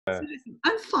So listen,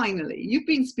 and finally, you've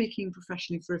been speaking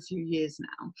professionally for a few years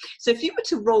now. So if you were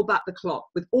to roll back the clock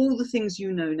with all the things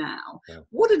you know now,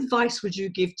 what advice would you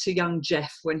give to young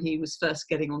Geoff when he was first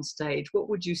getting on stage? What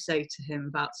would you say to him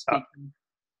about speaking?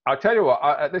 I'll tell you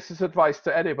what, this is advice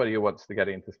to anybody who wants to get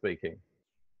into speaking.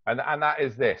 And that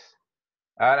is this.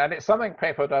 And it's something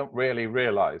people don't really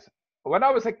realize. When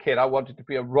I was a kid, I wanted to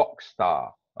be a rock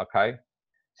star, okay?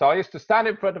 So I used to stand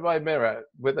in front of my mirror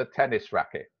with a tennis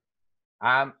racket.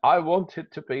 And I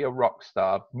wanted to be a rock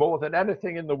star more than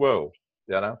anything in the world,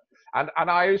 you know? And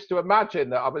I used to imagine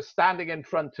that I was standing in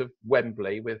front of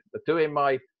Wembley doing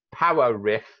my power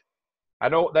riff,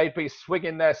 and they'd be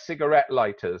swinging their cigarette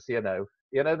lighters, you know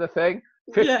the thing?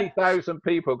 50,000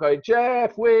 people going,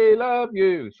 Geoff, we love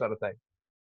you, sort of thing.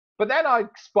 But then I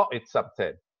spotted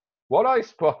something. What I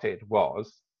spotted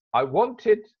was I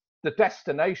wanted the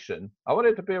destination. I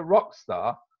wanted to be a rock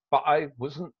star, but I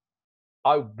wasn't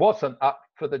up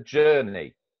for the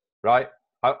journey, right?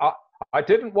 I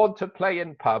didn't want to play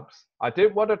in pubs. I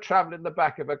didn't want to travel in the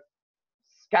back of a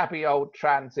scabby old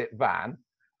transit van.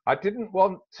 I didn't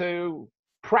want to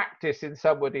practice in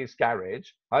somebody's garage.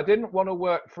 I didn't want to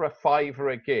work for a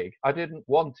 £5 a gig. I didn't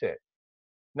want it.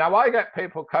 Now I get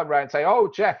people come around and say, oh,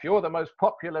 Geoff, you're the most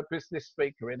popular business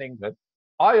speaker in England.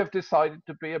 I have decided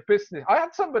to be a business. I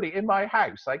had somebody in my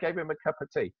house. I gave him a cup of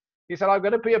tea. He said, I'm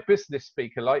going to be a business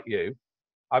speaker like you.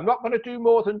 I'm not going to do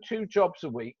more than 2 jobs a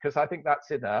week because I think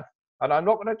that's enough. And I'm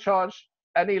not going to charge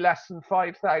any less than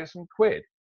 5,000 quid.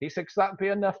 He said, because that'd be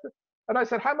enough. And I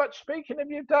said, how much speaking have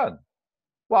you done?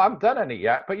 Well, I haven't done any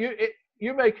yet, but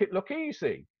you make it look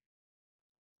easy.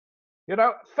 You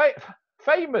know,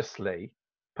 famously,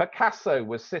 Picasso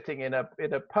was sitting in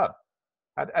a pub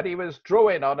and he was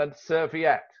drawing on a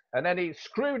serviette, and then he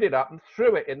screwed it up and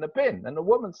threw it in the bin. And the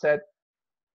woman said,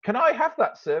 can I have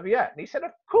that serviette? And he said,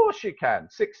 of course you can,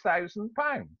 £6,000.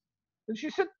 And she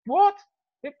said, what?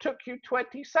 It took you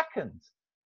 20 seconds.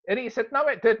 And he said, no,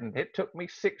 it didn't. It took me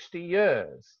 60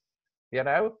 years, you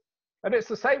know? And it's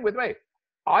the same with me.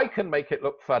 I can make it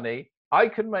look funny. I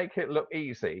can make it look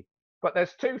easy. But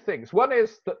there's 2 things. One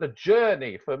is that the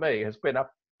journey for me has been a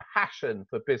passion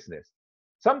for business.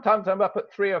 Sometimes I'm up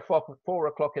at 3 or 4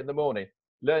 o'clock in the morning,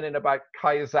 learning about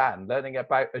Kaizen, learning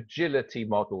about agility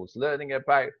models, learning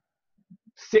about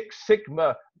Six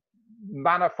Sigma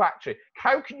manufacturing.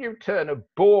 How can you turn a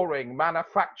boring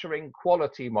manufacturing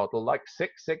quality model like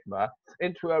Six Sigma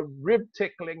into a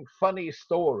rib-tickling, funny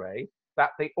story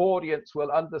that the audience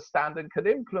will understand and can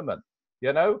implement?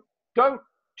 You know, don't,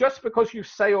 just because you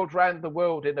sailed around the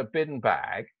world in a bin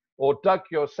bag or dug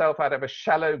yourself out of a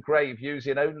shallow grave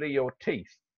using only your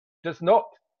teeth, does not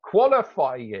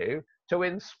qualify you to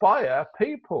inspire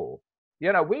people.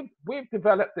 You know, we've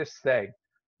developed this thing.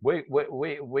 We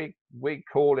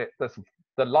call it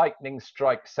the lightning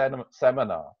strike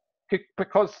seminar,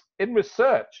 because in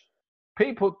research,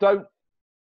 people don't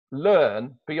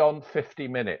learn beyond 50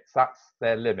 minutes. That's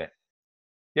their limit.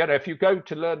 You know, if you go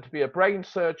to learn to be a brain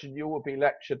surgeon, you will be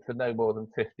lectured for no more than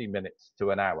 50 minutes to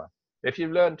an hour. If you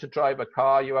learn to drive a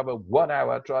car, you have a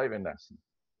 1-hour driving lesson,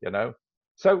 you know.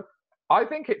 So I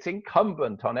think it's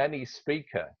incumbent on any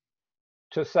speaker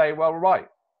to say, well, right,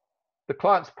 the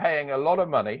client's paying a lot of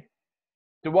money.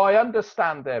 Do I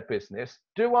understand their business?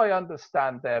 Do I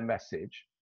understand their message?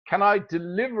 Can I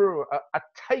deliver a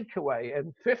takeaway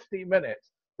in 50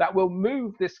 minutes that will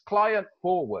move this client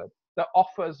forward, that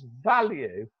offers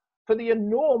value for the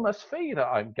enormous fee that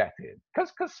I'm getting?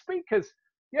 Because speakers,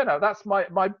 you know, that's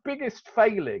my biggest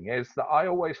failing, is that I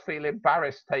always feel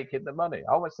embarrassed taking the money.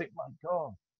 I always think, my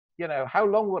God, you know, how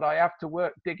long would I have to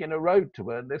work digging a road to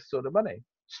earn this sort of money?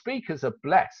 Speakers are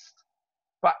blessed,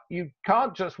 but you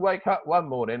can't just wake up one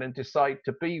morning and decide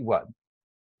to be one.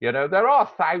 You know, there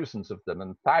are thousands of them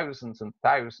and thousands,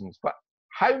 but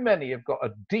how many have got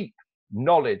a deep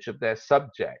knowledge of their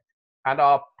subject and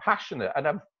are passionate and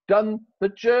have done the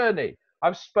journey?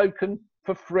 I've spoken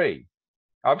for free.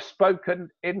 I've spoken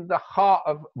in the heart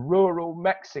of rural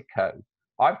Mexico.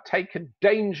 I've taken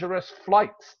dangerous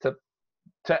flights to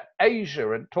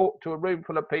Asia and talked to a room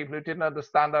full of people who didn't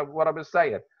understand what I was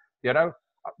saying. You know,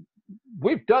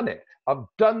 we've done it. I've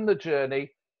done the journey.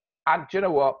 And do you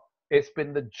know what? It's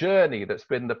been the journey that's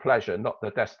been the pleasure, not the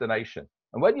destination.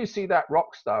 And when you see that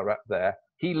rock star up there,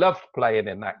 he loved playing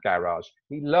in that garage.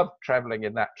 He loved traveling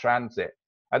in that transit.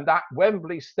 And that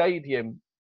Wembley Stadium,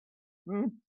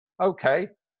 okay,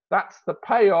 that's the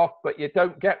payoff, but you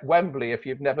don't get Wembley if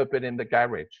you've never been in the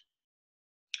garage.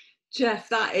 Geoff,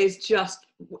 that is just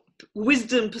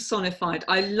wisdom personified.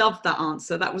 I love that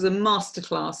answer. That was a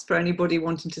masterclass for anybody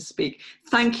wanting to speak.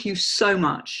 Thank you so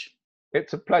much.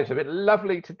 It's a pleasure. It's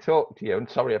lovely to talk to you. And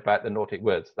sorry about the naughty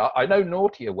words. I know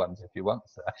naughtier ones if you want,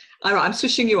 sir. All right, I'm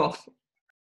switching you off.